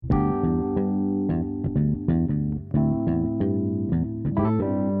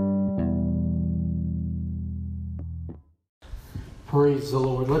Praise the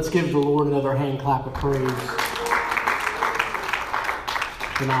Lord. Let's give the Lord another hand clap of praise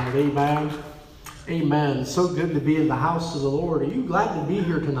tonight. Amen. Amen. So good to be in the house of the Lord. Are you glad to be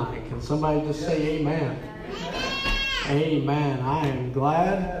here tonight? Can somebody just say amen? Amen. I am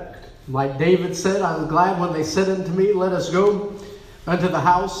glad. Like David said, I'm glad when they said unto me, let us go unto the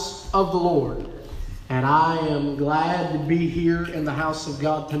house of the Lord. And I am glad to be here in the house of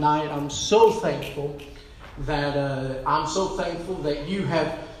God tonight. I'm so thankful that you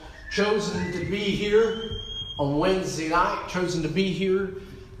have chosen to be here on Wednesday night, chosen to be here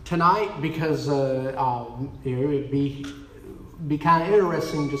tonight, because it would be kind of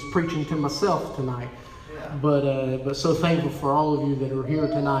interesting just preaching to myself tonight. But so thankful for all of you that are here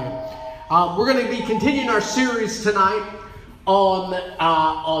tonight. We're going to be continuing our series tonight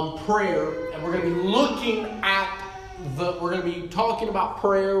on prayer, and we're going to be we're going to be talking about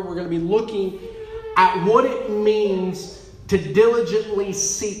prayer. We're going to be looking at what it means to diligently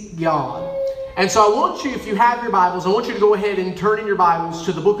seek God. And so I want you, if you have your Bibles, I want you to go ahead and turn in your Bibles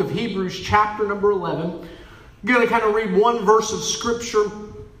to the book of Hebrews, chapter number 11. I'm going to kind of read one verse of Scripture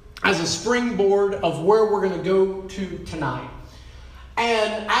as a springboard of where we're going to go to tonight.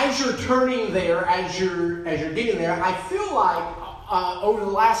 And as you're turning there, as you're getting there, I feel like over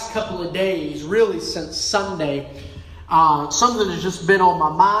the last couple of days, really since Sunday, something has just been on my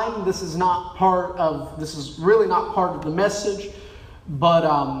mind. This is really not part of the message, but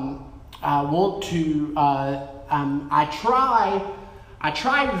I want to. I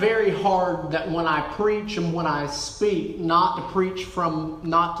try very hard that when I preach and when I speak, not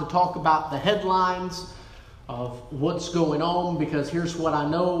to talk about the headlines of what's going on, because here's what I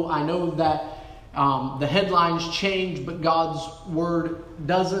know. I know that the headlines change, but God's word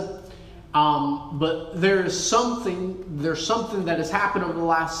doesn't. But there's something that has happened over the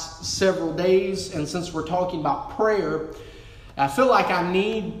last several days, and since we're talking about prayer, I feel like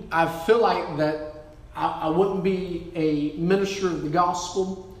that I wouldn't be a minister of the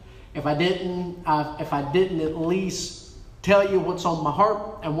gospel if I didn't at least tell you what's on my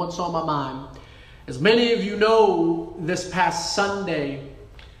heart and what's on my mind. As many of you know, this past Sunday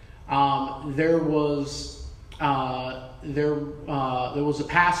there was a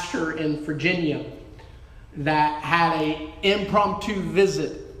pastor in Virginia that had an impromptu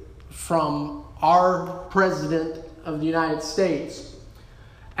visit from our President of the United States.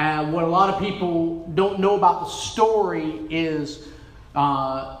 And what a lot of people don't know about the story is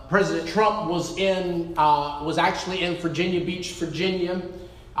President Trump was actually in Virginia Beach, Virginia.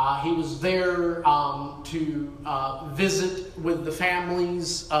 He was there to visit with the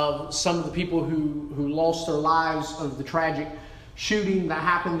families of some of the people who lost their lives of the tragic shooting that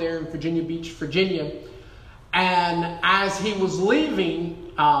happened there in Virginia Beach, Virginia. And as he was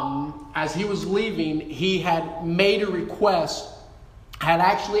leaving, he had made a request, had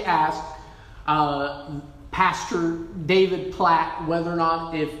actually asked Pastor David Platt whether or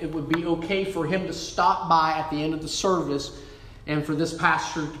not if it would be okay for him to stop by at the end of the service and for this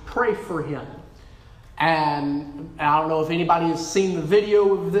pastor to pray for him. And I don't know if anybody has seen the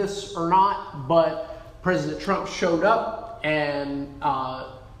video of this or not, but President Trump showed up, and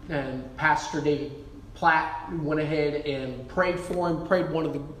Pastor David Platt went ahead and prayed for him, prayed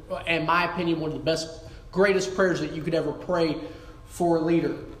in my opinion, one of the greatest prayers that you could ever pray for a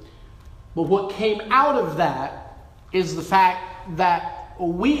leader. But what came out of that is the fact that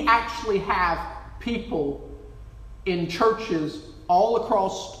we actually have people in churches all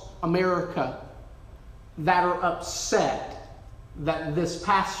across America that are upset that this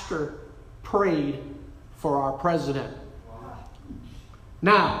pastor prayed for our president.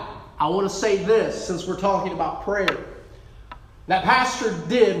 Now, I want to say this, since we're talking about prayer. That pastor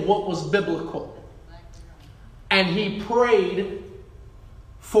did what was biblical. And he prayed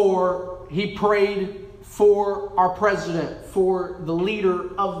for our president, for the leader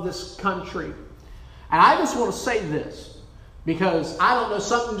of this country. And I just want to say this, because I don't know,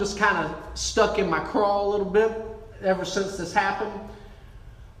 something just kind of stuck in my craw a little bit ever since this happened.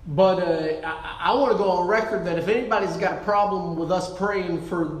 But I want to go on record that if anybody's got a problem with us praying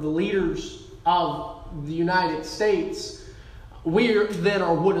for the leaders of the United States, we then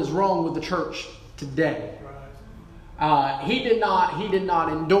are what is wrong with the church today. He did not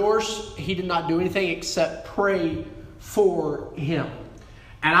endorse, he did not do anything except pray for him.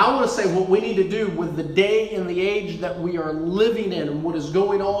 And I want to say what we need to do with the day and the age that we are living in and what is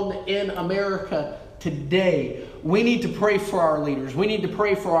going on in America today. We need to pray for our leaders. We need to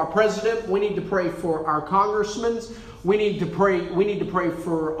pray for our president. We need to pray for our congressmen. We need to pray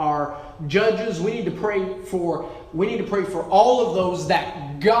for our judges. We need to pray for all of those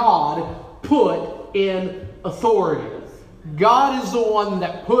that God put in authority. God is the one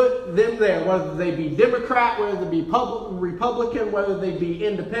that put them there, whether they be Democrat, whether they be Republican, whether they be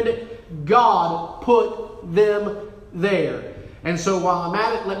independent. God put them there. And so while I'm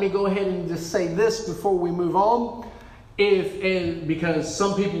at it, let me go ahead and just say this before we move on. Because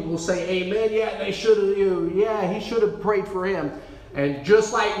some people will say, amen, yeah, they should have, yeah, he should have prayed for him. And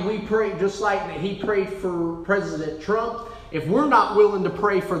just like we prayed, just like that he prayed for President Trump, if we're not willing to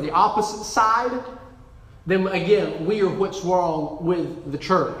pray for the opposite side, then again, we are what's wrong with the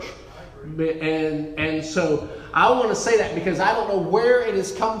church. And so I want to say that because I don't know where it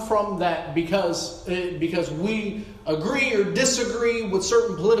has come from that because we agree or disagree with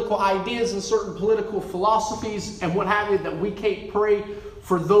certain political ideas and certain political philosophies and what have you, that we can't pray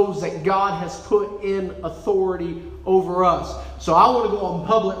for those that God has put in authority over us. So I want to go on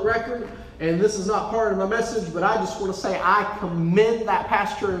public record, and this is not part of my message, but I just want to say I commend that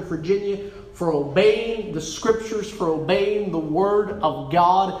pastor in Virginia for obeying the scriptures, for obeying the word of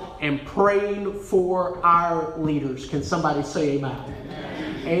God, and praying for our leaders. Can somebody say amen?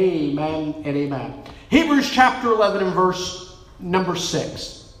 Amen, amen and amen. Hebrews chapter 11 and verse number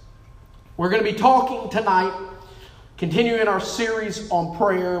 6. We're going to be talking tonight, continuing our series on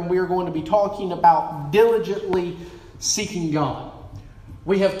prayer, and we are going to be talking about diligently seeking God.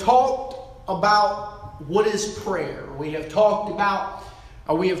 We have talked about what is prayer. We have talked about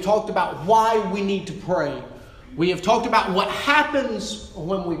why we need to pray. We have talked about what happens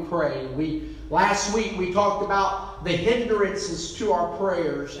when we pray. Last week we talked about the hindrances to our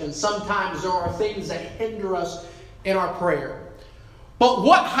prayers, and sometimes there are things that hinder us in our prayer. But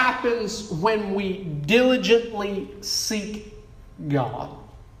what happens when we diligently seek God?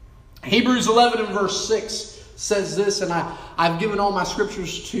 Hebrews 11 and verse 6 says this, and I've given all my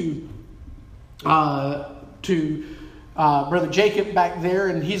scriptures to Brother Jacob back there,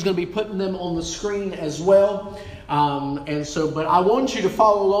 and he's going to be putting them on the screen as well. But I want you to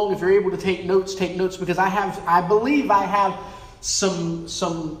follow along. If you're able to take notes, because I believe I have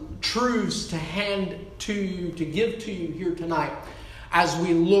some truths to hand to you, to give to you here tonight as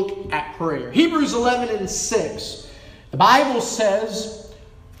we look at prayer. Hebrews 11 and 6. The Bible says,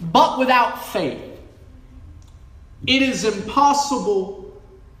 "But without faith, it is impossible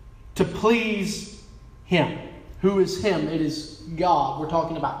to please Him." Who is Him? It is God. We're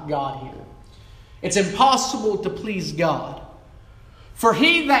talking about God here. It's impossible to please God. For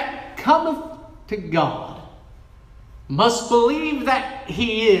he that cometh to God must believe that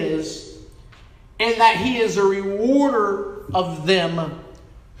He is, and that He is a rewarder of them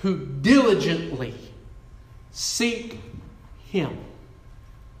who diligently seek Him.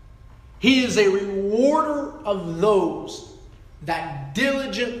 He is a rewarder of those that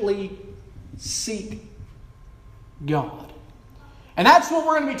diligently seek God. And that's what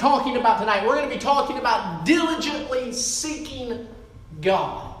we're going to be talking about tonight. We're going to be talking about diligently seeking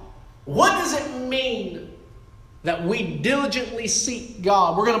God. What does it mean that we diligently seek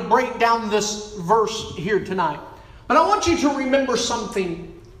God? We're going to break down this verse here tonight. But I want you to remember something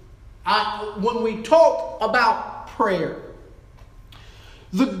when we talk about prayer.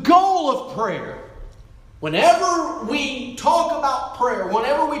 The goal of prayer, whenever we talk about prayer,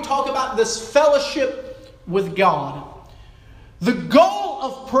 whenever we talk about this fellowship with God, the goal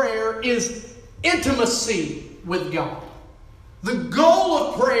of prayer is intimacy with God. The goal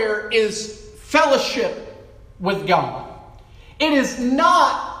of prayer is fellowship with God. It is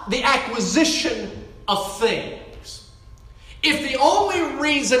not the acquisition of things. If the only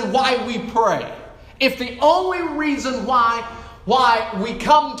reason why we pray, if the only reason why we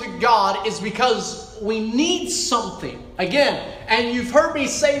come to God is because we need something, again, and you've heard me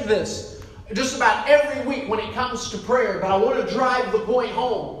say this just about every week when it comes to prayer, but I want to drive the point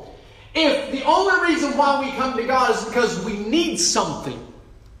home. If the only reason why we come to God is because we need something,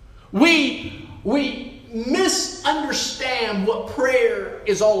 we misunderstand what prayer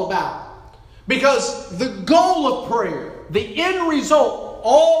is all about. Because the goal of prayer, the end result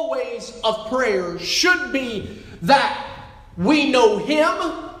always of prayer should be that we know Him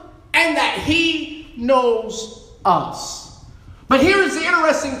and that He knows us. But here is the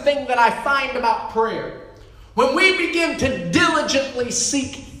interesting thing that I find about prayer. When we begin to diligently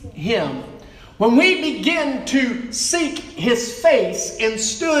seek Him, when we begin to seek His face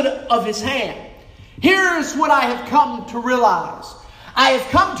instead of His hand, here is what I have come to realize. I have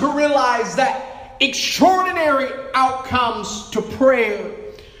come to realize that extraordinary outcomes to prayer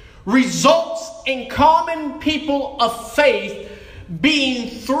results in common people of faith being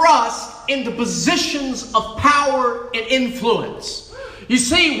thrust into positions of power and influence. You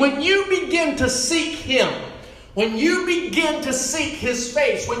see, when you begin to seek Him, when you begin to seek His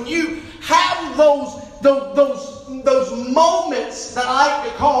face, when you have those those moments that I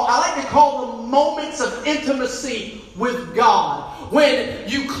like to call them moments of intimacy with God. When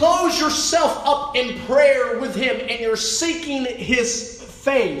you close yourself up in prayer with Him and you're seeking His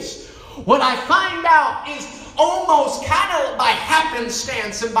face. What I find out is almost kind of by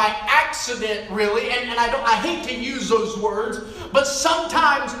happenstance and by accident, really, and I hate to use those words, but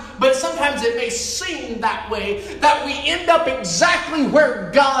sometimes it may seem that way, that we end up exactly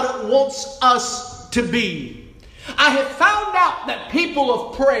where God wants us to be. I have found out that people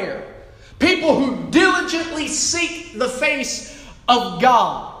of prayer, people who diligently seek the face of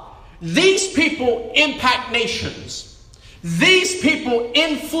God, these people impact nations. These people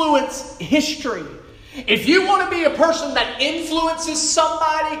influence history. If you want to be a person that influences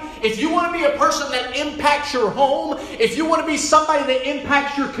somebody, if you want to be a person that impacts your home, if you want to be somebody that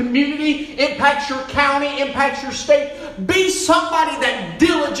impacts your community, impacts your county, impacts your state, be somebody that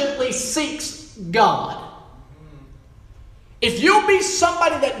diligently seeks God. If you'll be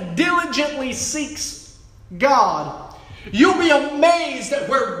somebody that diligently seeks God, you'll be amazed at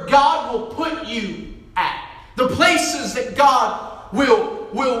where God will put you at. The places that God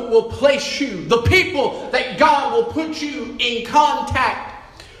will place you. The people that God will put you in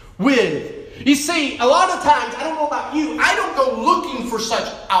contact with. You see, a lot of times, I don't know about you, I don't go looking for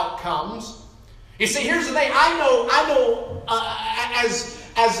such outcomes. You see, here's the thing. I know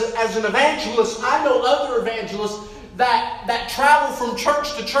as an evangelist, I know other evangelists that travel from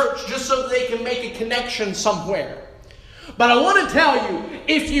church to church just so they can make a connection somewhere. But I want to tell you,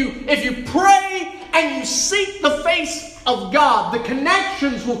 if you pray and you seek the face of God, the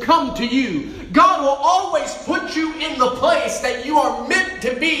connections will come to you. God will always put you in the place that you are meant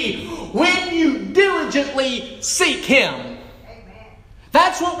to be when you diligently seek Him. Amen.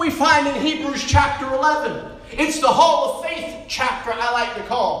 That's what we find in Hebrews chapter 11. It's the Hall of Faith chapter, I like to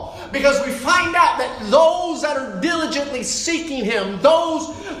call. Because we find out that those that are diligently seeking Him,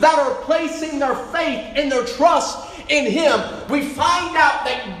 those that are placing their faith and their trust in Him, we find out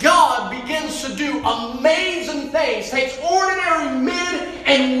that God begins to do amazing things, takes ordinary men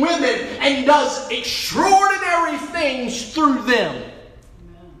and women and does extraordinary things through them.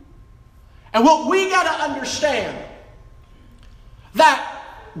 Amen. And what we got to understand, that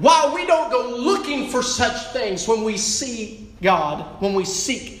while we don't go looking for such things when we see God, when we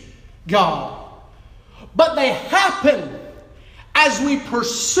seek God, but they happen as we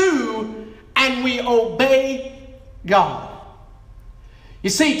pursue and we obey God.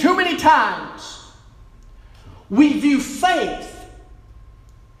 You see, too many times we view faith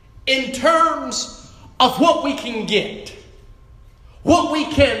in terms of what we can get, what we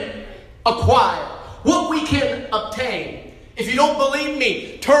can acquire, what we can obtain. If you don't believe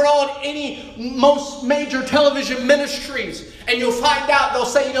me, turn on most major television ministries and you'll find out they'll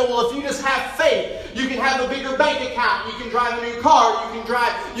say, well, if you just have faith, you can have a bigger bank account, you can drive a new car,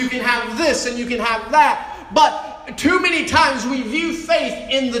 you can have this and you can have that. But too many times we view faith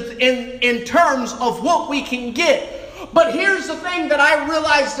in terms of what we can get. But here's the thing that I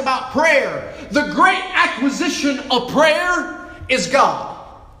realized about prayer. The great acquisition of prayer is God.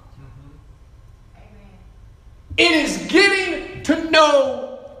 It is getting to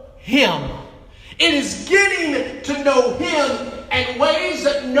know Him. It is getting to know Him in ways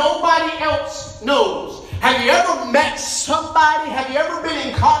that nobody else knows. Have you ever met somebody? Have you ever been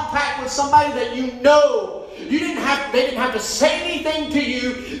in contact with somebody that you know? They didn't have to say anything to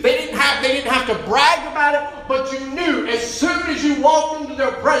you. They didn't have to brag about it, but you knew as soon as you walked into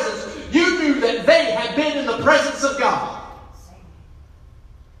their presence, you knew that they had been in the presence of God.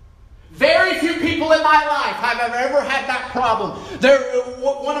 Very few people in my life have ever had that problem.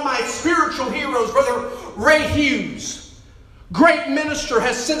 One of my spiritual heroes, Brother Ray Hughes, great minister,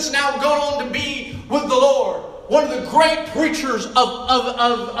 has since now gone on to be with the Lord. One of the great preachers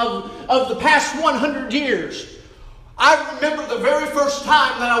of the past 100 years. I remember the very first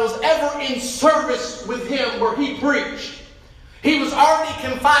time that I was ever in service with him where he preached. He was already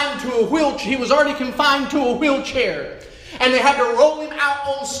confined to a wheelchair. And they had to roll him out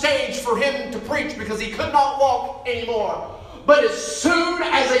on stage for him to preach because he could not walk anymore. But as soon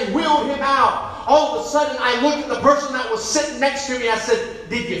as they wheeled him out, all of a sudden I looked at the person that was sitting next to me. I said,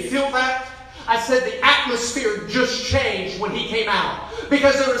 "Did you feel that?" I said, "The atmosphere just changed when he came out."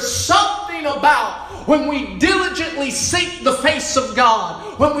 Because there is something about when we diligently seek the face of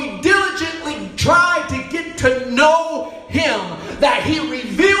God, when we diligently try to get to know Him, that He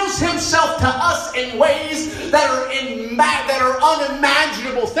reveals Himself to us in ways that are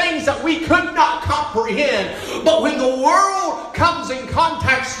unimaginable, things that we could not comprehend. But when the world comes in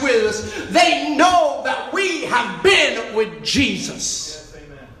contact with us, they know that we have been with Jesus. Yes,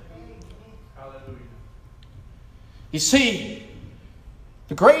 amen. Hallelujah. You see,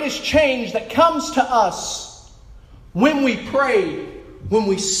 the greatest change that comes to us when we pray, when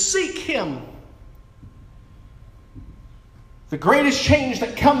we seek Him, the greatest change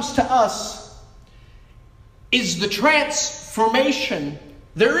that comes to us is the transformation.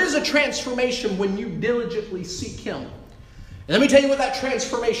 There is a transformation when you diligently seek Him. And let me tell you what that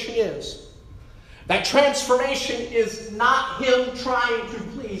transformation is. That transformation is not Him trying to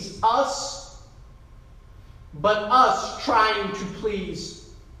please us, but us trying to please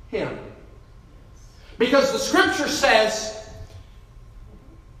Him. Because the Scripture says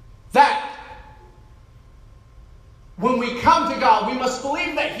that when we come to God, we must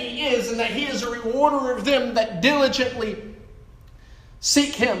believe that He is, and that He is a rewarder of them that diligently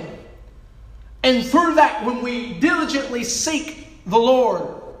seek Him. And through that, when we diligently seek the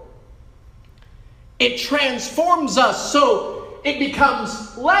Lord, it transforms us so it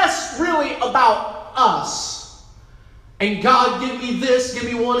becomes less really about us. And God, give me this, give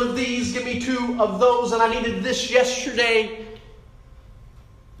me one of these, give me two of those, and I needed this yesterday.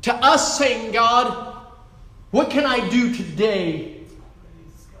 To us saying, God, what can I do today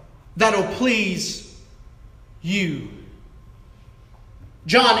that'll please You?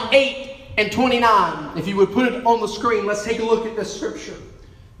 John 8:29. If you would put it on the screen, let's take a look at this scripture.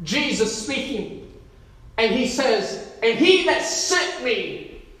 Jesus speaking, and He says, "And He that sent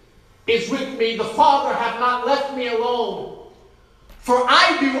me is with me. The Father hath not left me alone. For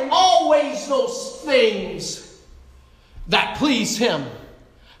I do always those things that please Him."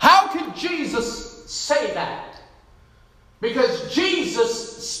 How could Jesus say that? Because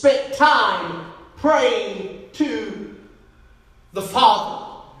Jesus spent time praying to the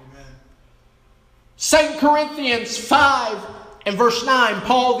Father. Amen. 2 Corinthians 5 and verse 9,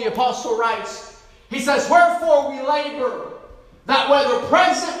 Paul the Apostle writes, he says, "Wherefore we labor, that whether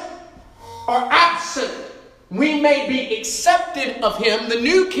present or absent, we may be accepted of Him." The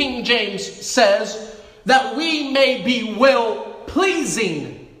New King James says that we may be well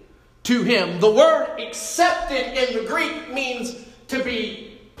pleasing to Him. The word accepted in the Greek means to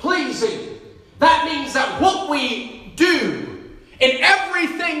be pleasing. That means that what we do, in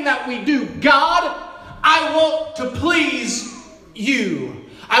everything that we do, God, I want to please You.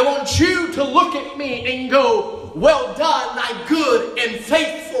 I want You to look at me and go, "Well done, thy good and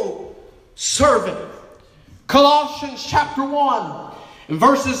faithful servant." Colossians chapter 1,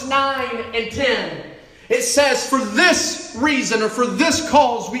 verses 9 and 10. It says, "For this reason," or for this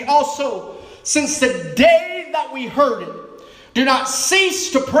cause, "we also, since the day that we heard it, do not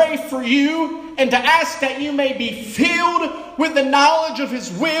cease to pray for you and to ask that you may be filled with the knowledge of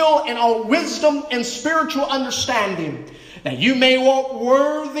His will and all wisdom and spiritual understanding, that you may walk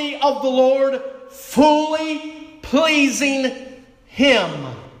worthy of the Lord, fully pleasing Him,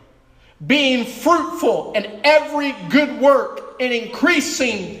 being fruitful in every good work and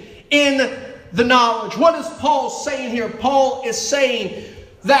increasing in the knowledge." What is Paul saying here? Paul is saying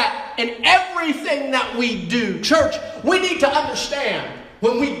that in everything that we do, church, we need to understand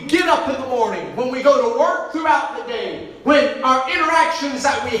when we get up in the morning, when we go to work throughout the day, when our interactions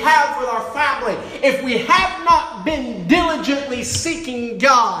that we have with our family, if we have not been diligently seeking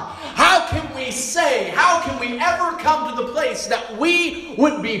God, how can we say, how can we ever come to the place that we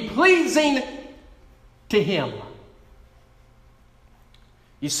would be pleasing to Him?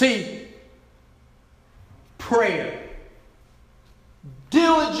 You see, prayer,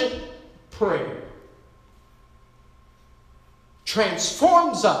 diligent prayer,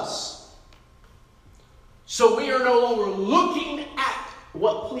 transforms us so we are no longer looking at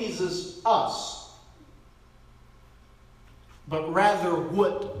what pleases us, but rather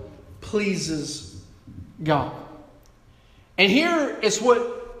what pleases God. And here is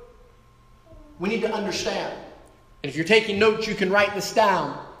what we need to understand. And if you're taking notes, you can write this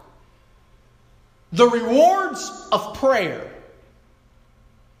down. The rewards of prayer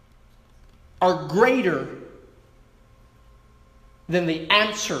are greater than the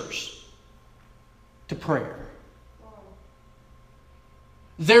answers to prayer.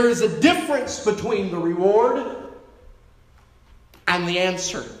 There is a difference between the reward and the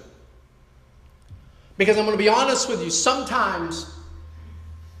answer. Because I'm going to be honest with you, sometimes,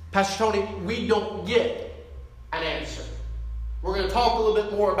 Pastor Tony, we don't get an answer. We're going to talk a little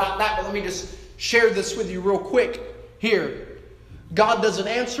bit more about that, but let me just share this with you real quick here. God doesn't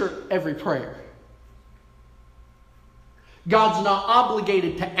answer every prayer. God's not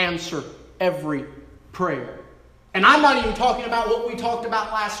obligated to answer every prayer. And I'm not even talking about what we talked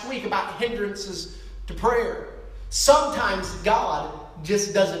about last week about hindrances to prayer. Sometimes God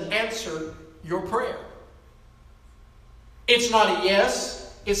just doesn't answer your prayer. It's not a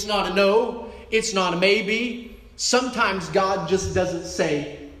yes. It's not a no. It's not a maybe. sometimes God just doesn't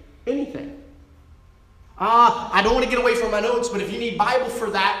say anything. I don't want to get away from my notes, but if you need Bible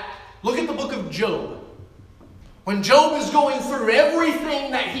for that, look at the book of Job. When Job is going through everything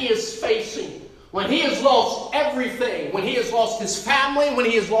that he is facing, when he has lost everything, when he has lost his family, when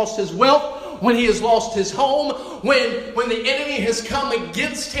he has lost his wealth, when he has lost his home, when the enemy has come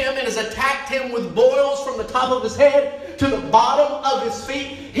against him and has attacked him with boils from the top of his head to the bottom of his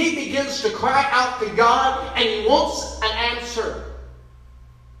feet, he begins to cry out to God and he wants an answer.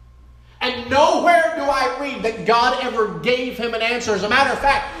 And nowhere do I read that God ever gave him an answer. As a matter of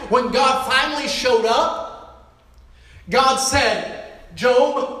fact, when God finally showed up, God said,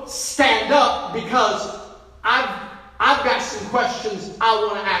 Job, stand up because I've got some questions I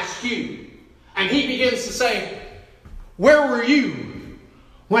want to ask you. And he begins to say, where were you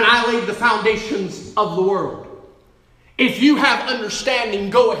when I laid the foundations of the world? If you have understanding,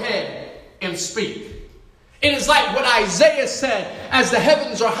 go ahead and speak. It is like what Isaiah said, as the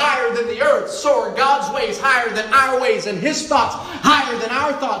heavens are higher than the earth, so are God's ways higher than our ways, and His thoughts higher than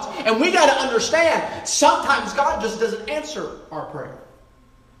our thoughts. And we got to understand, sometimes God just doesn't answer our prayer.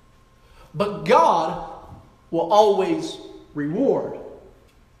 But God will always reward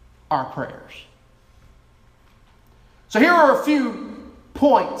our prayers. So here are a few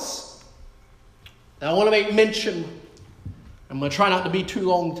points that I want to make mention. I'm going to try not to be too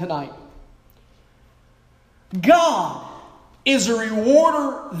long tonight. God is a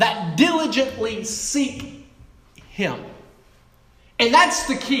rewarder that diligently seek Him. And that's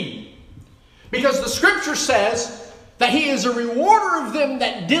the key. Because the Scripture says that He is a rewarder of them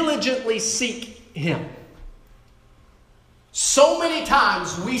that diligently seek Him. So many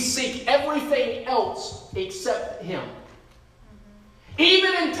times we seek everything else except Him.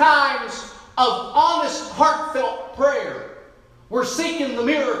 Even in times of honest, heartfelt prayer, we're seeking the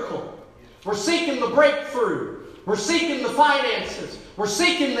miracle. We're seeking the breakthrough. We're seeking the finances. We're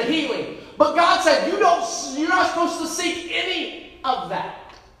seeking the healing. But God said, you're not supposed to seek any of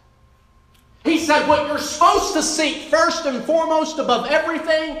that. He said, what you're supposed to seek first and foremost above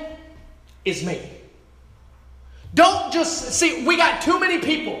everything is me. Don't just see, we got too many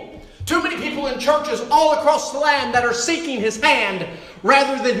people in churches all across the land that are seeking His hand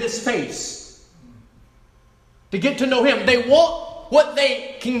rather than His face. To get to know Him. They want what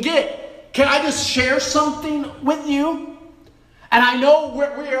they can get. Can I just share something with you? And I know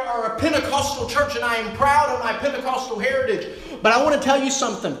we are a Pentecostal church and I am proud of my Pentecostal heritage. But I want to tell you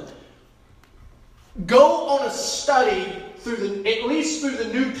something. Go on a study at least through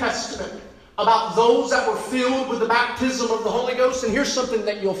the New Testament about those that were filled with the baptism of the Holy Ghost. And here's something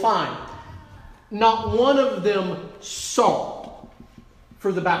that you'll find. Not one of them sought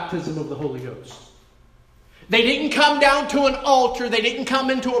for the baptism of the Holy Ghost. They didn't come down to an altar. They didn't come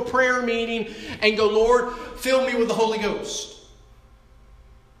into a prayer meeting and go, Lord, fill me with the Holy Ghost.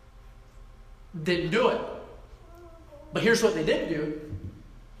 Didn't do it. But here's what they did do.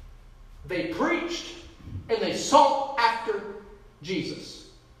 They preached and they sought after Jesus.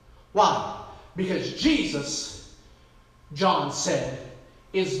 Why? Because Jesus, John said,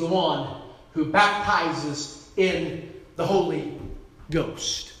 is the one who baptizes in the Holy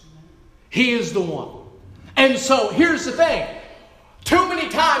Ghost. He is the one. And so here's the thing. Too many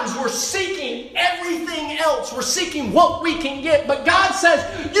times we're seeking everything else. We're seeking what we can get. But God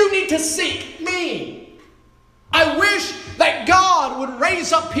says, you need to seek me. I wish that God would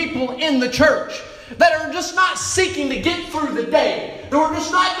raise up people in the church that are just not seeking to get through the day. That we're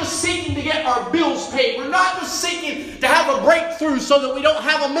just not just seeking to get our bills paid. We're not just seeking to have a breakthrough so that we don't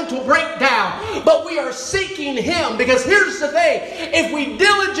have a mental breakdown. But we are seeking Him. Because here's the thing. If we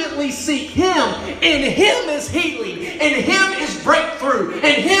diligently seek Him, in Him is healing. In Him is breakthrough.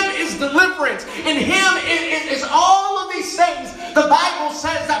 In Him is deliverance. In Him is all of these things the Bible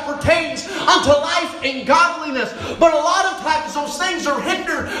says that pertains unto life and godliness. But a lot of times those things are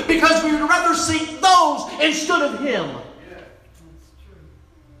hindered because we would rather seek those instead of Him. Yeah, that's true.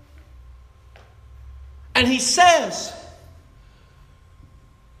 And He says,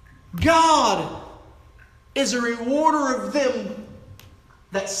 God is a rewarder of them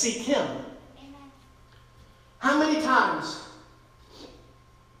that seek Him. Amen. How many times,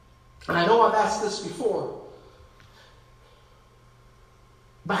 and I know I've asked this before,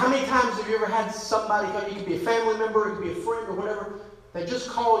 but how many times have you ever had somebody, it could be a family member, it could be a friend or whatever, they just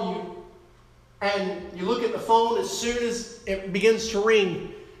call you and you look at the phone as soon as it begins to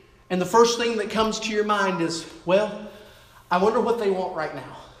ring and the first thing that comes to your mind is, well, I wonder what they want right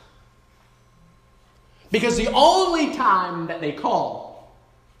now. Because the only time that they call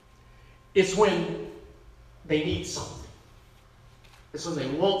is when they need something. It's when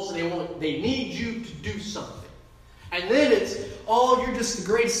they need you to do something. And then it's, oh, you're just the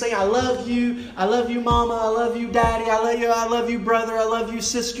greatest thing. I love you, mama. I love you, daddy. I love you, brother. I love you,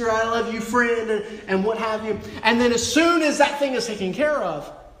 sister. I love you, friend, and what have you. And then as soon as that thing is taken care of,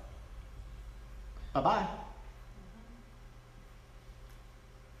 bye-bye.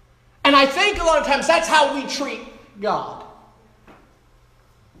 And I think a lot of times that's how we treat God.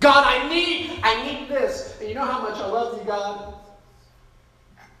 God, I need this. And you know how much I love you, God?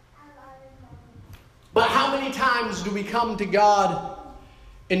 But how many times do we come to God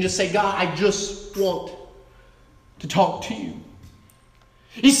and just say, God, I just want to talk to you?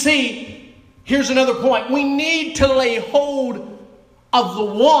 You see, here's another point. We need to lay hold of the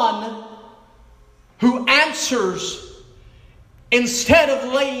one who answers instead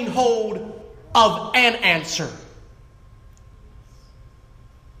of laying hold of an answer.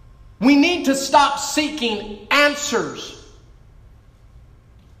 We need to stop seeking answers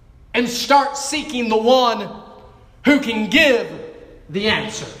and start seeking the one who can give the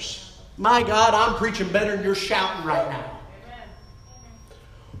answers. My God, I'm preaching better than you're shouting right now.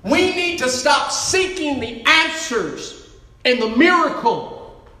 We need to stop seeking the answers and the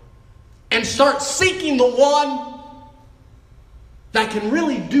miracle and start seeking the one that can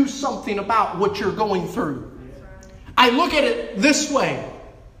really do something about what you're going through. I look at it this way.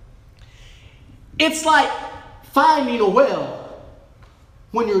 It's like finding a well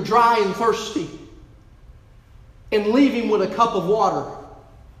when you're dry and thirsty and leaving with a cup of water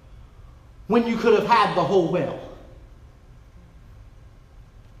when you could have had the whole well.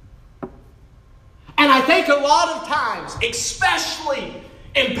 And I think a lot of times, especially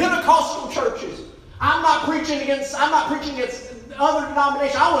in Pentecostal churches, I'm not preaching against other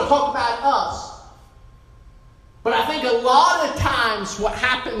denominations. I want to talk about us. But I think a lot of times what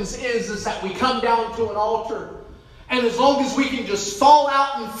happens is that we come down to an altar, and as long as we can just fall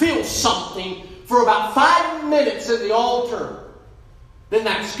out and feel something for about 5 minutes in the altar, then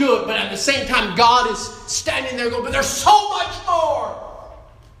that's good. But at the same time, God is standing there going, but there's so much more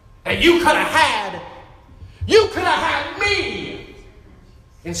that you could have had. You could have had me.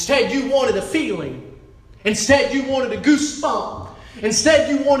 Instead, you wanted a feeling. Instead, you wanted a goosebump. Instead,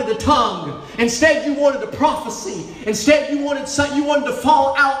 you wanted a tongue. Instead, you wanted a prophecy. Instead, you wanted to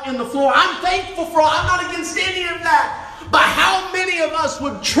fall out in the floor. I'm thankful for all. I'm not against any of that. But how many of us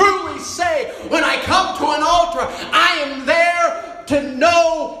would truly say, when I come to an altar, I am there to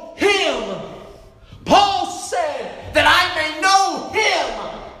know Him? Paul said that I may know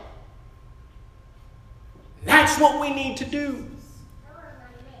Him. That's what we need to do.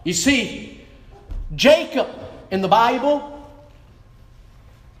 You see, Jacob in the Bible,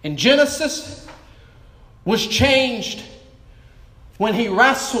 in Genesis, was changed when he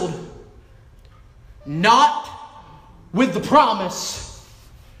wrestled not with the promise,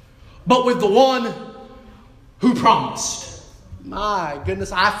 but with the one who promised. My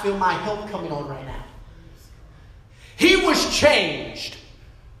goodness, I feel my help coming on right now. He was changed.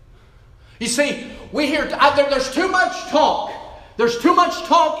 You see, we hear there's too much talk. There's too much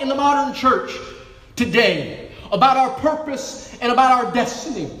talk in the modern church today about our purpose and about our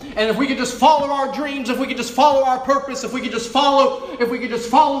destiny. And if we could just follow our dreams, if we could just follow our purpose, if we could just follow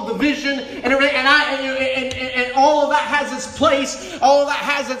the vision and everything, and all of that has its place, all of that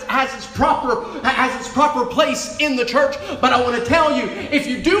has its proper place in the church. But I want to tell you, if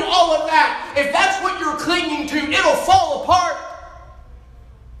you do all of that, if that's what you're clinging to, it'll fall apart.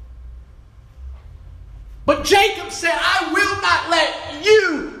 But Jacob said, I will not let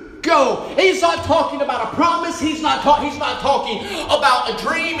you go. He's not talking about a promise. He's not talking about a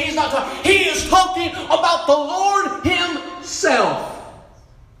dream. He is talking about the Lord Himself.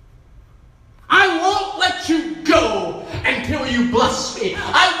 I won't let you go until you bless me.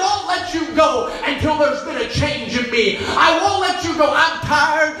 I won't let you go until there's been a change in me. I won't let you go. I'm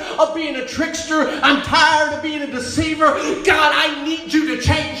tired of being a trickster. I'm tired of being a deceiver. God, I need you to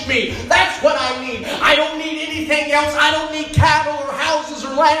change me. That's what I need. I don't need anything else. I don't need cattle or houses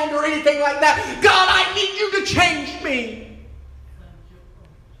or land or anything like that. God, I need you to change me.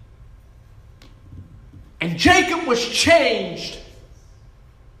 And Jacob was changed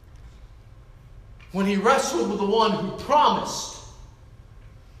when he wrestled with the one who promised,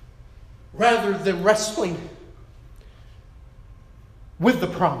 rather than wrestling with the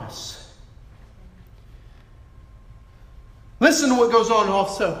promise. Listen to what goes on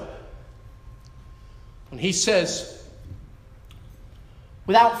also. When he says,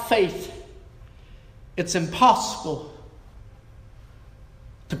 without faith, it's impossible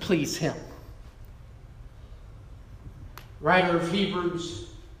to please Him. Writer of Hebrews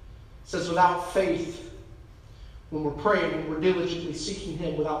says without faith, when we're praying, when we're diligently seeking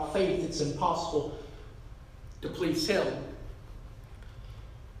Him, without faith it's impossible to please Him?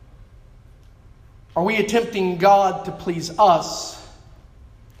 Are we attempting God to please us?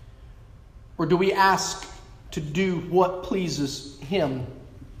 Or do we ask to do what pleases Him?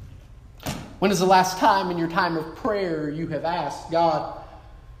 When is the last time in your time of prayer you have asked, God,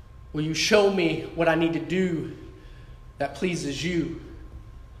 will you show me what I need to do that pleases you?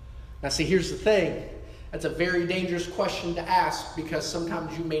 Now see, here's the thing. That's a very dangerous question to ask because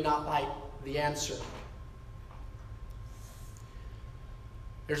sometimes you may not like the answer.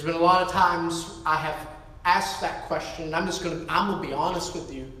 There's been a lot of times I have asked that question, and I'm going to be honest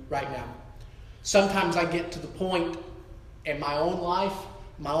with you right now. Sometimes I get to the point in my own life,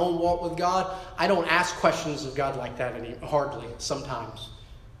 my own walk with God, I don't ask questions of God like that hardly sometimes.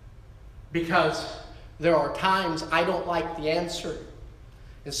 Because there are times I don't like the answer.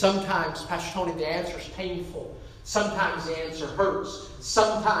 And sometimes, Pastor Tony, the answer is painful. Sometimes the answer hurts.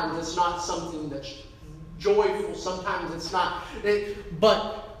 Sometimes it's not something that's joyful. Sometimes it's not.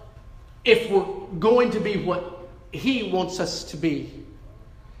 But if we're going to be what He wants us to be,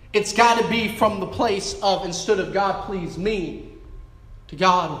 it's got to be from the place of, instead of God please me, to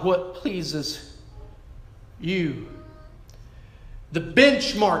God what pleases you. The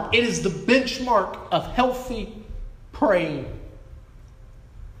benchmark, it is the benchmark of healthy praying.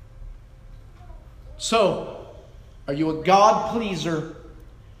 So, are you a God pleaser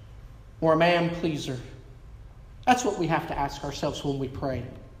or a man pleaser? That's what we have to ask ourselves when we pray.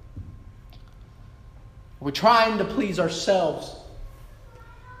 Are we trying to please ourselves?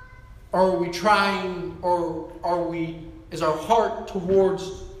 Or are we trying, or is our heart towards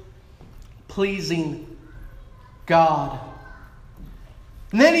pleasing God?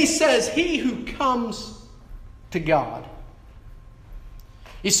 And then he says, he who comes to God.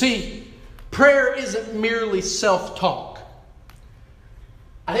 You see, prayer isn't merely self-talk.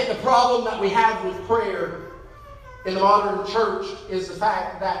 I think the problem that we have with prayer in the modern church is the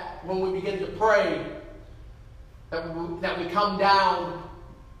fact that when we begin to pray, that we come down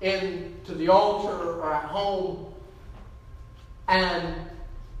into the altar or at home and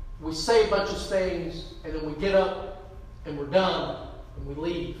we say a bunch of things and then we get up and we're done and we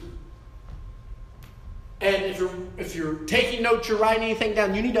leave. And if you're taking notes, you're writing anything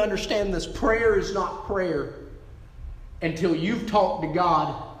down, you need to understand this. Prayer is not prayer until you've talked to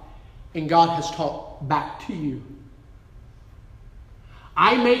God and God has talked back to you.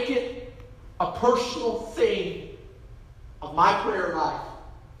 I make it a personal thing of my prayer life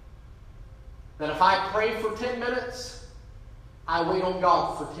that if I pray for 10 minutes, I wait on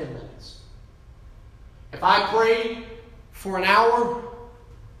God for 10 minutes. If I pray for an hour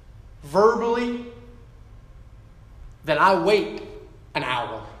verbally, then I wait an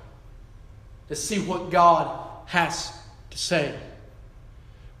hour to see what God has to say.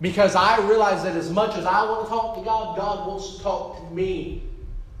 Because I realize that as much as I want to talk to God, God wants to talk to me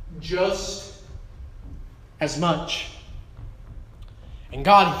just as much. And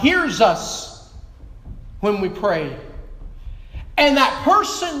God hears us when we pray. And that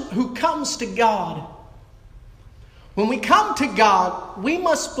person who comes to God, when we come to God, we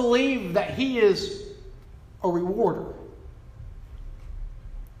must believe that He is a rewarder.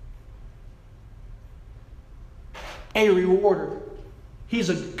 A rewarder. He's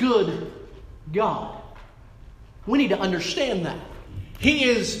a good God. We need to understand that. He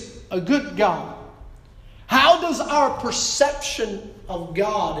is a good God. How does our perception of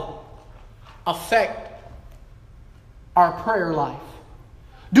God affect our prayer life?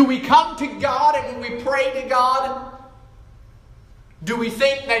 Do we come to God and when we pray to God, do we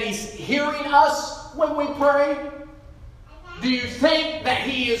think that He's hearing us when we pray? Do you think that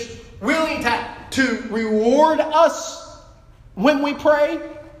He is willing to reward us when we pray?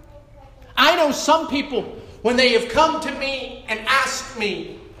 I know some people, when they have come to me and asked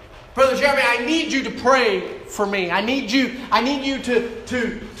me, Brother Jeremy, I need you to pray for me. I need you to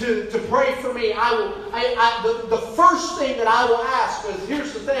pray for me. The first thing that I will ask is,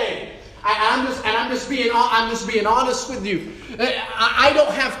 here's the thing. I'm just being honest with you. I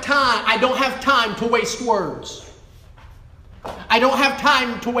don't have time. I don't have time to waste words. I don't have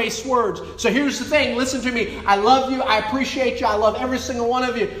time to waste words. So here's the thing. Listen to me. I love you. I appreciate you. I love every single one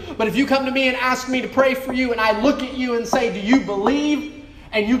of you. But if you come to me and ask me to pray for you and I look at you and say, do you believe?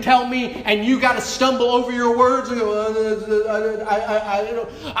 And you tell me, and you got to stumble over your words and go,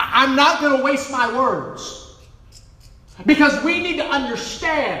 I'm not going to waste my words. Because we need to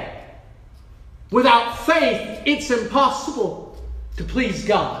understand, without faith, it's impossible to please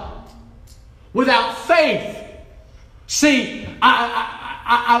God. Without faith, see,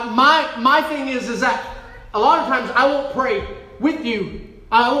 my thing is that a lot of times I won't pray with you.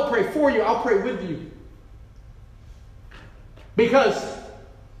 I won't pray for you. I'll pray with you. Because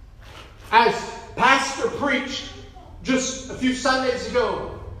as Pastor preached just a few Sundays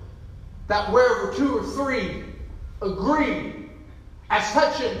ago, that wherever 2 or 3 agree as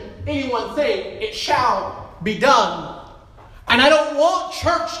touching any one thing, it shall be done. And I don't want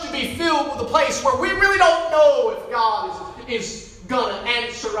church to be filled with a place where we really don't know if God is going to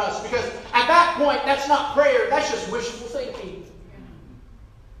answer us. Because at that point, that's not prayer. That's just wishful thinking.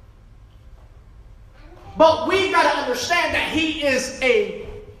 But we've got to understand that He is a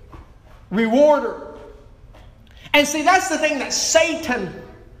rewarder. And see, that's the thing that Satan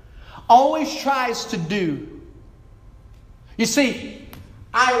always tries to do. You see,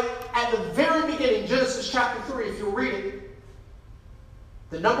 at the very beginning, Genesis chapter 3, if you'll read it,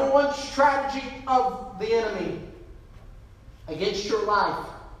 the number one strategy of the enemy against your life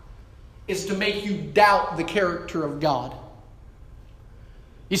is to make you doubt the character of God.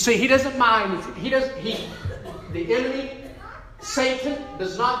 You see, he doesn't mind. The enemy, Satan,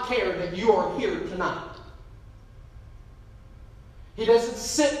 does not care that you are here tonight. He doesn't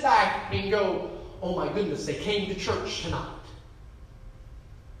sit back and go, oh my goodness, they came to church tonight.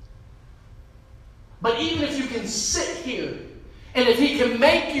 But even if you can sit here, and if he can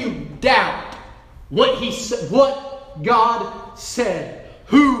make you doubt what He said, what God said,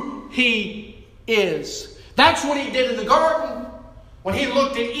 who He is. That's what He did in the garden when He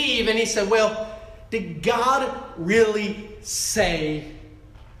looked at Eve and He said, well, did God really say?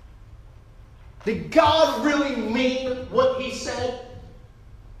 Did God really mean what He said?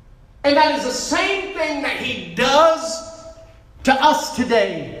 And that is the same thing that He does to us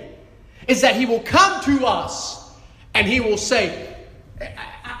today. Is that He will come to us and He will say,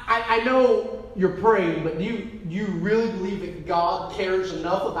 I know you're praying, but do you really believe that God cares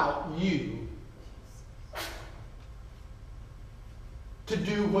enough about you to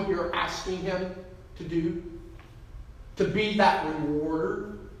do what you're asking Him to do? To be that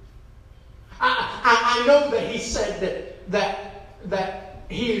rewarder? I know that He said that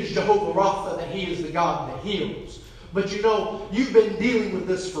He is Jehovah Rapha, that He is the God that heals. But you know, you've been dealing with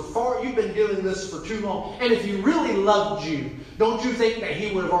this you've been dealing with this for too long. And if He really loved you, don't you think that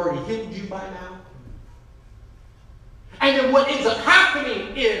He would have already healed you by now? And then what ends up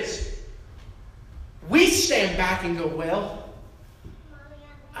happening is we stand back and go, well,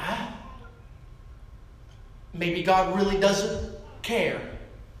 maybe God really doesn't care.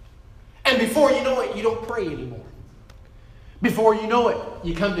 And before you know it, you don't pray anymore. Before you know it,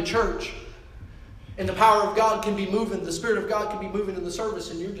 you come to church. And the power of God can be moving. The Spirit of God can be moving in the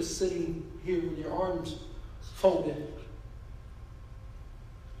service. And you're just sitting here with your arms folded.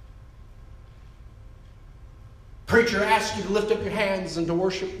 Preacher asks you to lift up your hands and to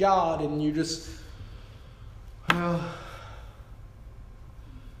worship God. And you just, well,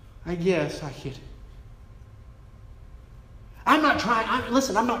 I guess I could. I'm not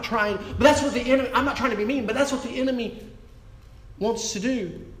trying, but that's what the enemy, I'm not trying to be mean, but that's what the enemy wants to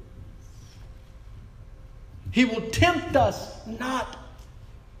do. He will tempt us not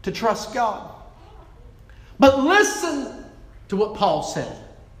to trust God. But listen to what Paul said.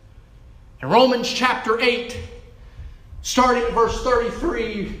 In Romans chapter 8, starting at verse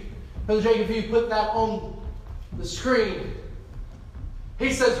 33, Brother Jacob, if you put that on the screen.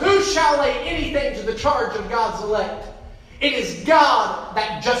 He says, who shall lay anything to the charge of God's elect? It is God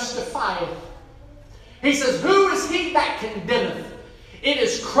that justifieth. He says, who is he that condemneth? It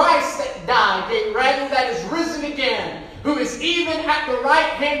is Christ that died, yea, rather that is risen again, who is even at the right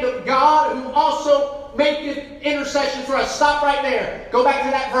hand of God, who also maketh intercession for us. Stop right there. Go back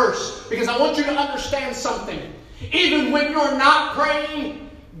to that verse, because I want you to understand something. Even when you're not praying,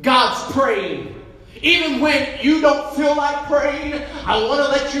 God's praying. Even when you don't feel like praying, I want to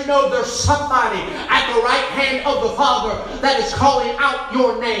let you know there's somebody at the right hand of the Father that is calling out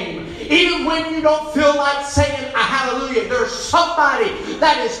your name. Even when you don't feel like saying a hallelujah, there's somebody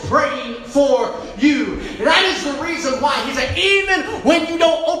that is praying for you. And that is the reason why he said, even when you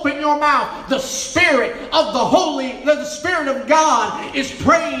don't open your mouth, the Spirit of the Spirit of God is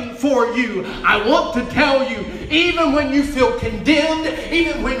praying for you. I want to tell you, even when you feel condemned,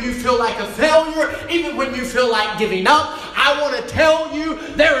 even when you feel like a failure, even when you feel like giving up, I want to tell you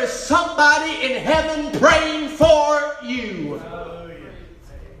there is somebody in heaven praying for you. Hallelujah.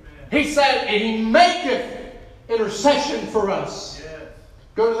 He said, and he maketh intercession for us. Yes.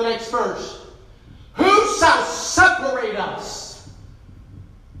 Go to the next verse. Who shall separate us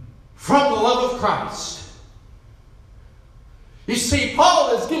from the love of Christ? You see,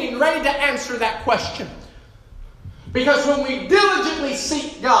 Paul is getting ready to answer that question. Because when we diligently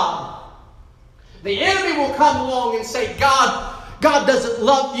seek God, the enemy will come along and say, God, God doesn't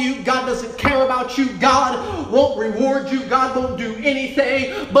love you. God doesn't care about you. God won't reward you. God won't do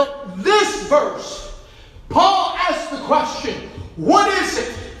anything. But this verse, Paul asked the question, what is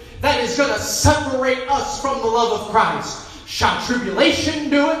it that is going to separate us from the love of Christ? Shall tribulation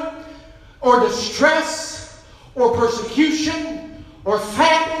do it? Or distress? Or persecution? Or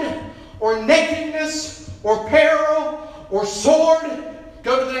famine? Or nakedness? Or peril? Or sword?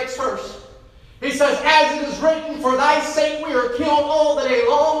 Go to the next verse. He says, as it is written, for thy sake we are killed all the day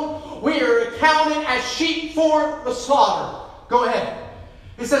long. We are accounted as sheep for the slaughter. Go ahead.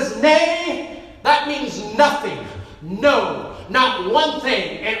 He says, nay, that means nothing. No, not one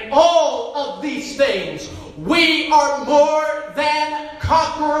thing. And all of these things, we are more than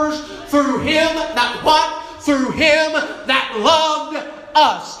conquerors through Him that what? Through Him that loved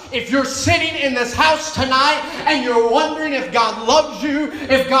us. If you're sitting in this house tonight and you're wondering if God loves you,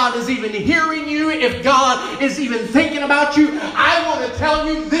 if God is even hearing you, if God is even thinking about you, I want to tell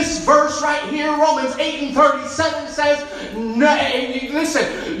you this verse right here, Romans 8:37 says,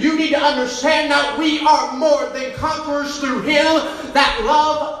 listen, you need to understand that we are more than conquerors through Him that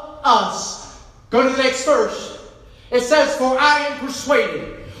love us. Go to the next verse. It says, for I am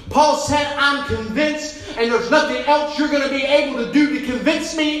persuaded. Paul said, I'm convinced, and there's nothing else you're going to be able to do to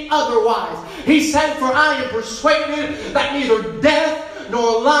convince me otherwise. He said, for I am persuaded that neither death,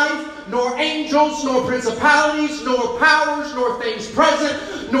 nor life, nor angels, nor principalities, nor powers, nor things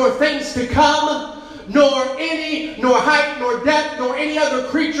present, nor things to come, nor height, nor depth, nor any other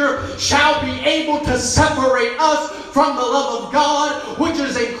creature shall be able to separate us from the love of God, which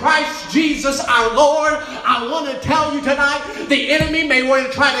is in Christ Jesus our Lord. I want to tell you tonight, the enemy may want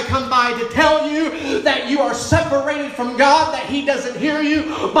to try to come by to tell you that you are separated from God, that He doesn't hear you.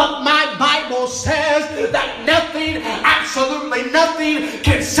 But my Bible says that nothing, absolutely nothing,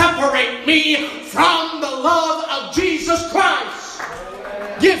 can separate me from the love of Jesus Christ.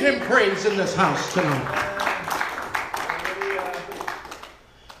 Give Him praise in this house tonight.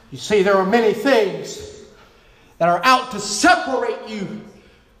 You see, there are many things that are out to separate you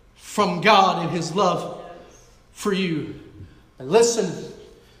from God and His love for you. And listen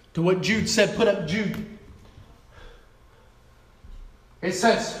to what Jude said. Put up Jude. It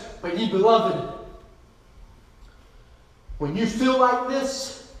says, but ye beloved, when you feel like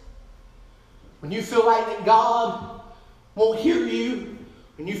this, when you feel like that God won't hear you,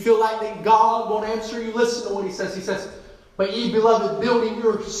 when you feel like that God won't answer you, listen to what he says. He says, but ye beloved, building up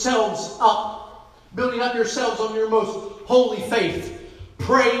yourselves on your most holy faith,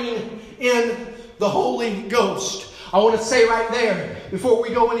 praying in the Holy Ghost. I want to say right there, before we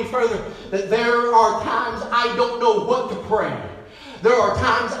go any further, that there are times I don't know what to pray. There are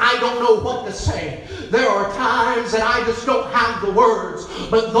times I don't know what to say. There are times that I just don't have the words.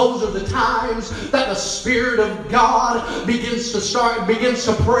 But those are the times that the Spirit of God begins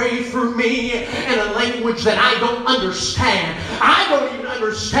to pray through me in a language that I don't understand. I don't even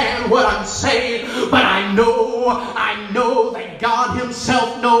understand what I'm saying, but I know that God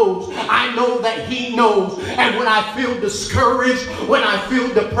Himself knows. I know that He knows. And when I feel discouraged, when I feel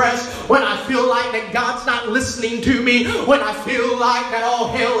depressed, when I feel like that God's not listening to me, when I feel like that all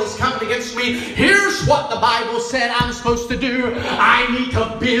hell is coming against me, here's what the Bible said I'm supposed to do. I need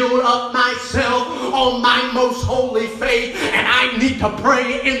to build up myself on my most holy faith, and I need to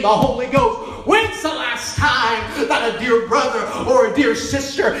pray in the Holy Ghost. When's the last time that a dear brother or a dear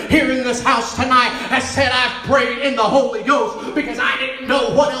sister here in this house tonight has said, I've prayed in the Holy Ghost because I didn't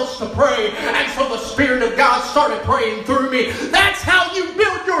know what else to pray, and so the Spirit of God started praying through me? That's how you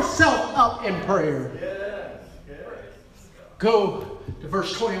build yourself up in prayer. Go to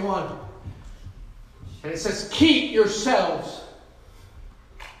verse 21. And it says, keep yourselves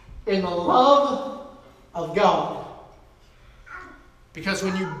in the love of God. Because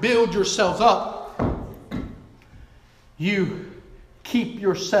when you build yourselves up, you keep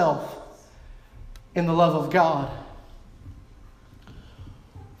yourself in the love of God.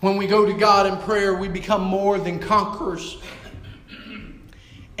 When we go to God in prayer, we become more than conquerors.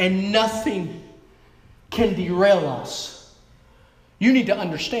 And nothing can derail us. You need to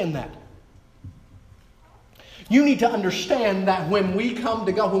understand that. You need to understand that when we come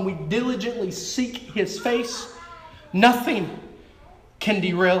to God, when we diligently seek His face, nothing can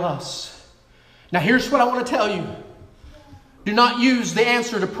derail us. Now here's what I want to tell you. Do not use the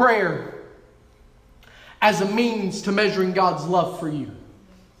answer to prayer as a means to measuring God's love for you.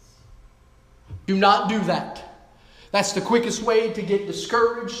 Do not do that. That's the quickest way to get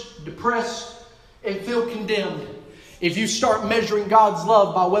discouraged, depressed, and feel condemned. If you start measuring God's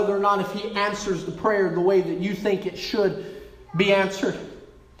love by whether or not if He answers the prayer the way that you think it should be answered.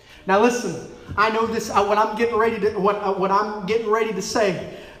 Now listen, I know this. What I'm getting ready to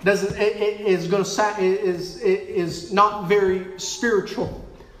say is not very spiritual,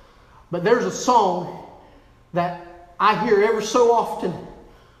 but there's a song that I hear ever so often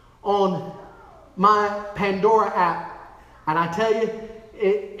on my Pandora app, and I tell you,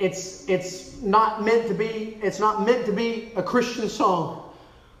 it's not meant to be a Christian song,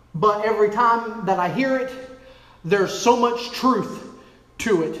 but every time that I hear it, there's so much truth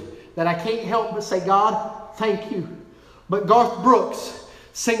to it that I can't help but say, God, thank you. But Garth Brooks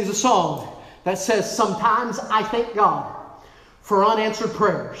sings a song that says, sometimes I thank God for unanswered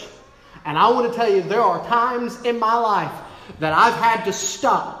prayers. And I want to tell you, there are times in my life that I've had to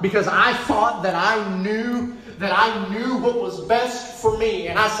stop because I thought that I knew what was best for me.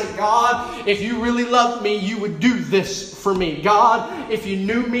 And I said, God, if you really loved me, you would do this for me. God, if you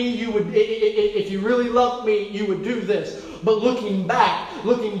knew me, if you really loved me, you would do this. But looking back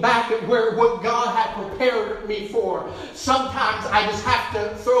at what God had prepared me for, sometimes I just have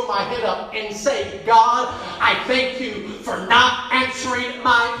to throw my head up and say, God, I thank you for not answering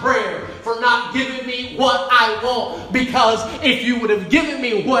my prayer, for not giving me what I want. Because if you would have given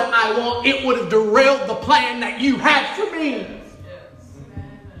me what I want, it would have derailed the plan that you had for me.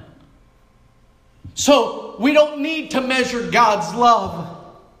 So we don't need to measure God's love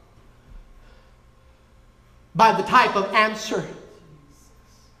by the type of answer.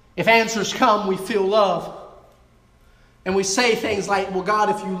 If answers come, we feel love. And we say things like, well, God,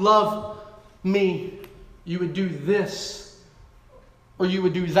 if you love me, you would do this or you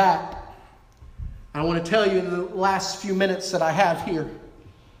would do that. I want to tell you in the last few minutes that I have here,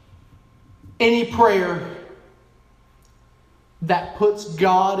 any prayer that puts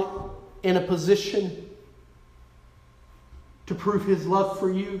God in a position to prove His love for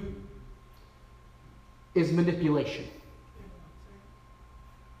you is manipulation.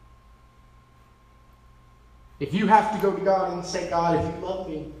 If you have to go to God and say, God, if you love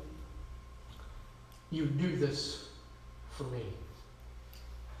me, you do this for me.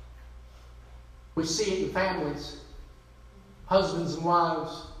 We see it in families. Husbands and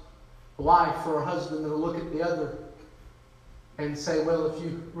wives. A wife or a husband will look at the other and say, well, if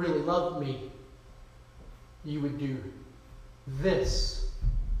you really loved me, you would do this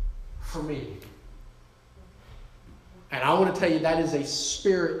for me. And I want to tell you, that is a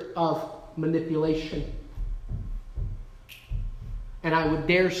spirit of manipulation. And I would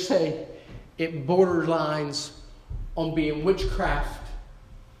dare say it borderlines on being witchcraft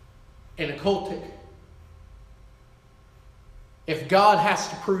and occultic. If God has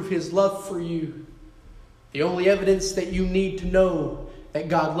to prove His love for you, the only evidence that you need to know that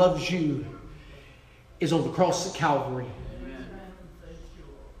God loves you is on the cross at Calvary.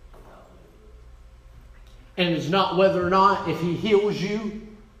 And it's not whether or not if He heals you.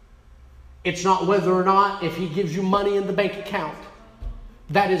 It's not whether or not if He gives you money in the bank account.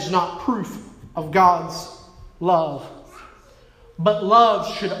 That is not proof of God's love. But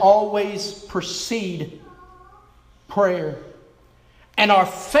love should always precede prayer. And our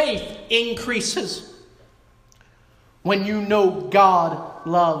faith increases when you know God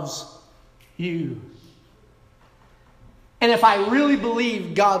loves you. And if I really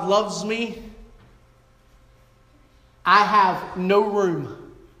believe God loves me, I have no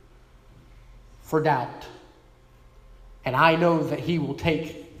room for doubt. And I know that He will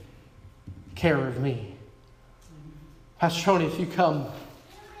take care of me. Pastor Tony, if you come.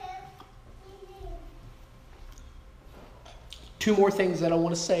 Two more things that I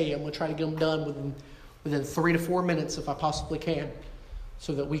want to say. I'm going to try to get them done within 3 to 4 minutes if I possibly can,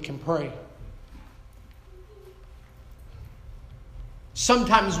 so that we can pray.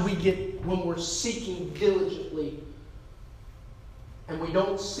 Sometimes when we're seeking diligently and we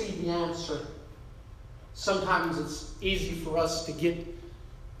don't see the answer, sometimes it's easy for us to get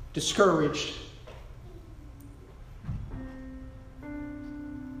discouraged.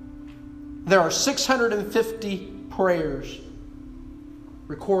 There are 650 prayers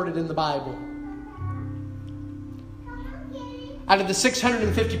recorded in the Bible. Out of the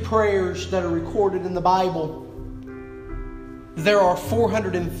 650 prayers that are recorded in the Bible, there are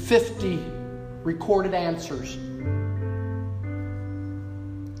 450 recorded answers.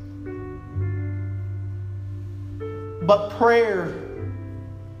 But prayer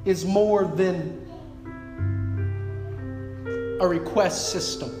is more than a request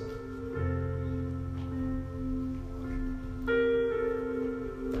system.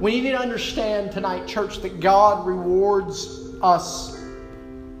 We need to understand tonight, church, that God rewards us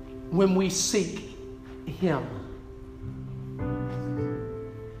when we seek Him.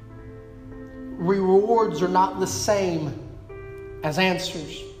 Rewards are not the same as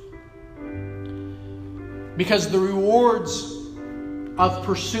answers. Because the rewards of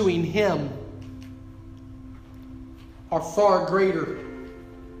pursuing Him are far greater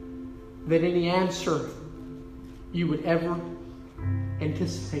than any answer you would ever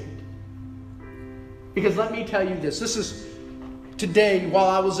anticipate. Because let me tell you this. This is today while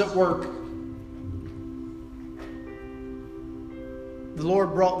I was at work. The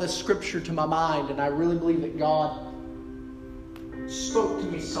Lord brought this scripture to my mind, and I really believe that God spoke to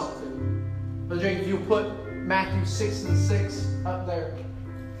me something. Brother Jake, if you'll put Matthew 6:6 up there.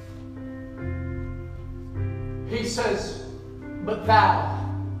 He says, "But thou,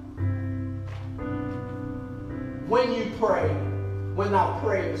 when you pray, when thou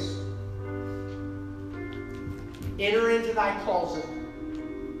prayest, enter into thy closet,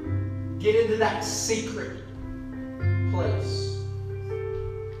 get into that secret place.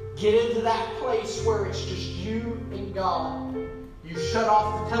 Get into that place where it's just you and God. You shut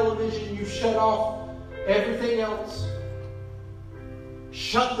off the television, you shut off everything else.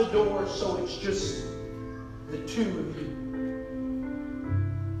 Shut the door so it's just the two of you."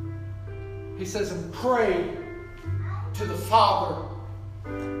 He says, "And pray to the Father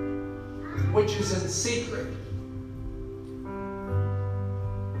which is in secret."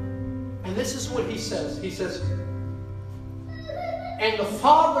 And this is what He says. He says, "And the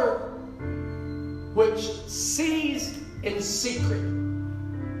Father which sees in secret."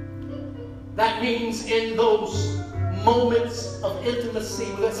 That means in those moments of intimacy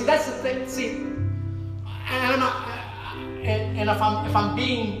with us. See, that's the thing. See, and if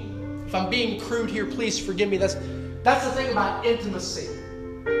I'm being crude here, please forgive me. That's the thing about intimacy.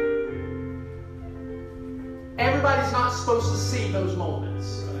 Everybody's not supposed to see those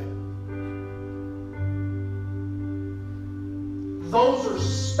moments. Those are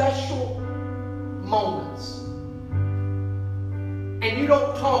special moments. And you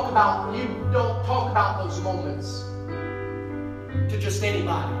don't talk about those moments to just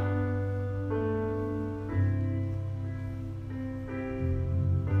anybody.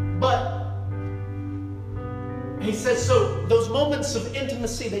 But He says, so those moments of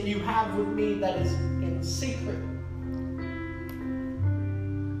intimacy that you have with me that is in secret,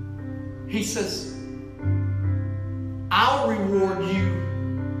 He says, I'll reward you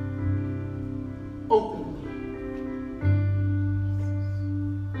openly.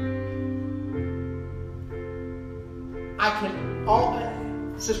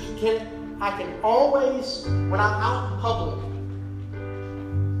 Sister Kent, I can always, when I'm out in public,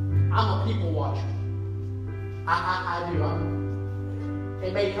 I'm a people watcher. I do.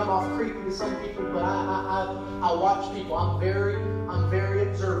 It may come off creepy to some people, but I watch people. I'm very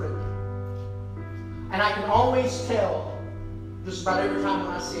observant. And I can always tell, just about every time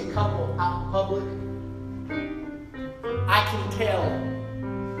when I see a couple out in public, I can tell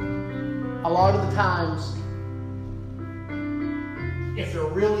a lot of the times if they're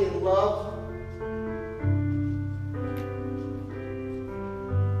really in love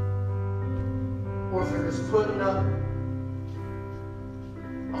or if they're just putting up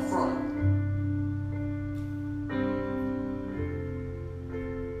a front.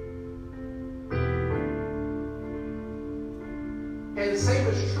 And the same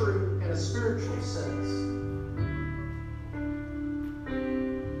is true in a spiritual sense.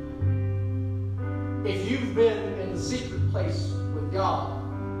 If you've been in the secret place with God,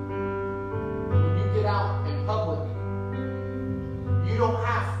 when you get out in public, you don't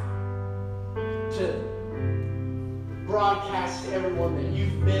have to broadcast to everyone that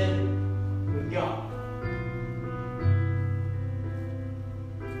you've been with God.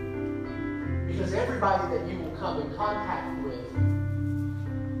 Because everybody that you will come in contact with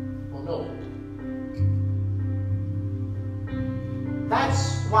will know it. That's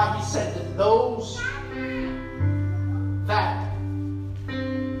why He said that those that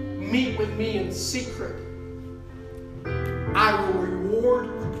meet with me in secret, I will reward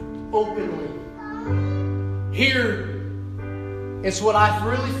openly. Here is what I've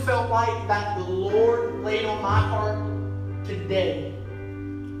really felt like that the Lord laid on my heart today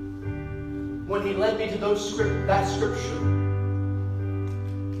when He led me to that scripture.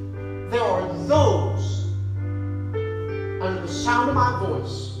 There are those under the sound of my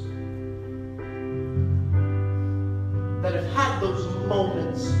voice that have had those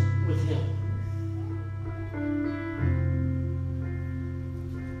moments with Him.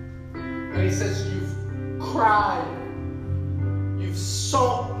 And He says, you've cried, you've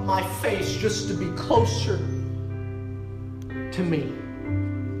sought my face just to be closer to me.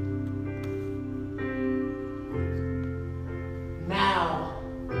 Now,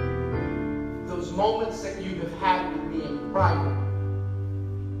 those moments that you have had with me in private,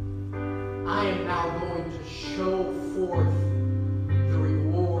 I am now going to show forth the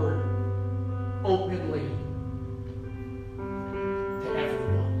reward openly to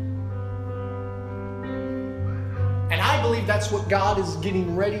everyone. And I believe that's what God is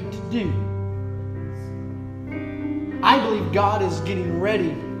getting ready to do. I believe God is getting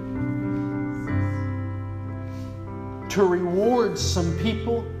ready to reward some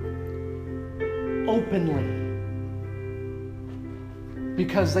people openly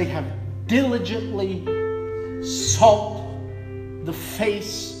because they have diligently sought the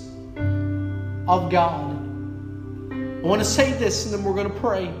face of God. I want to say this and then we're going to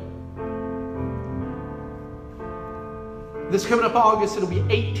pray. This coming up August, it'll be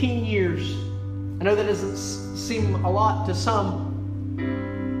 18 years. I know that doesn't seem a lot to some,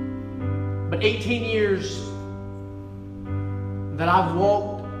 but 18 years that I've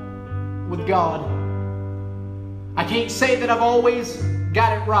walked with God. I can't say that I've always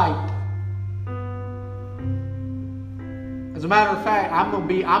got it right. As a matter of fact, I'm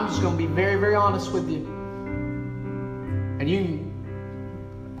just going to be very, very honest with you. And you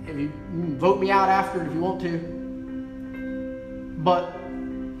can vote me out after it if you want to. But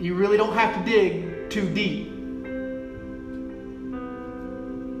you really don't have to dig too deep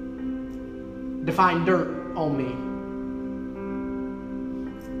to find dirt on me.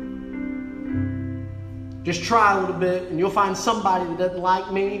 Just try a little bit and you'll find somebody that doesn't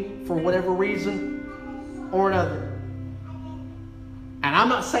like me for whatever reason or another. And I'm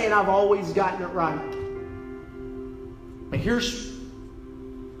not saying I've always gotten it right. But here's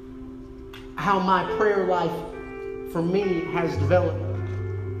how my prayer life for me has developed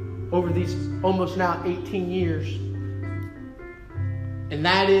over these almost now 18 years. And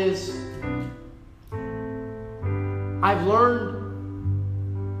that is, I've learned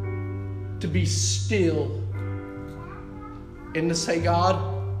to be still and to say, God,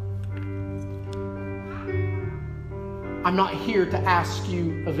 I'm not here to ask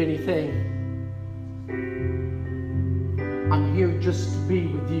you of anything. I'm here just to be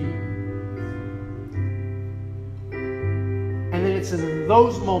with you. And then it's in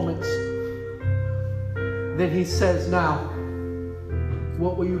those moments that He says, now,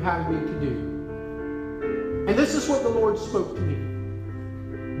 what will you have me to do? And this is what the Lord spoke to me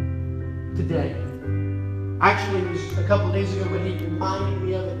today. Actually, it was a couple of days ago, but He reminded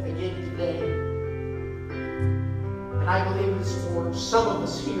me of it again today. And I believe it's for some of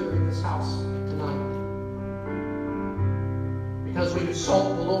us here in this house tonight. Because we have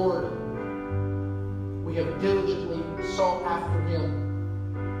sought the Lord. We have diligently sought after Him.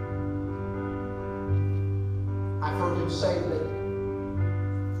 I've heard Him say that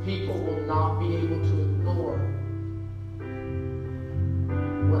people will not be able to ignore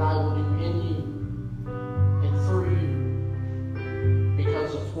what I will do in you and through you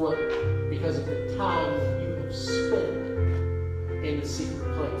because of the time that you have spent in the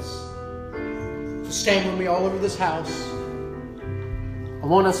secret place. So stand with me all over this house. I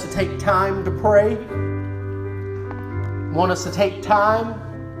want us to take time to pray. I want us to take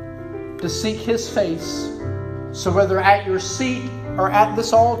time to seek His face. So whether at your seat or at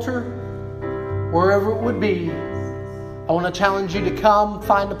this altar, wherever it would be, I want to challenge you to come,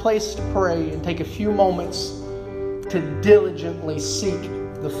 find a place to pray, and take a few moments to diligently seek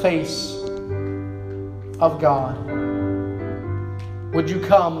the face of God. Would you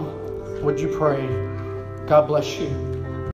come? Would you pray? God bless you.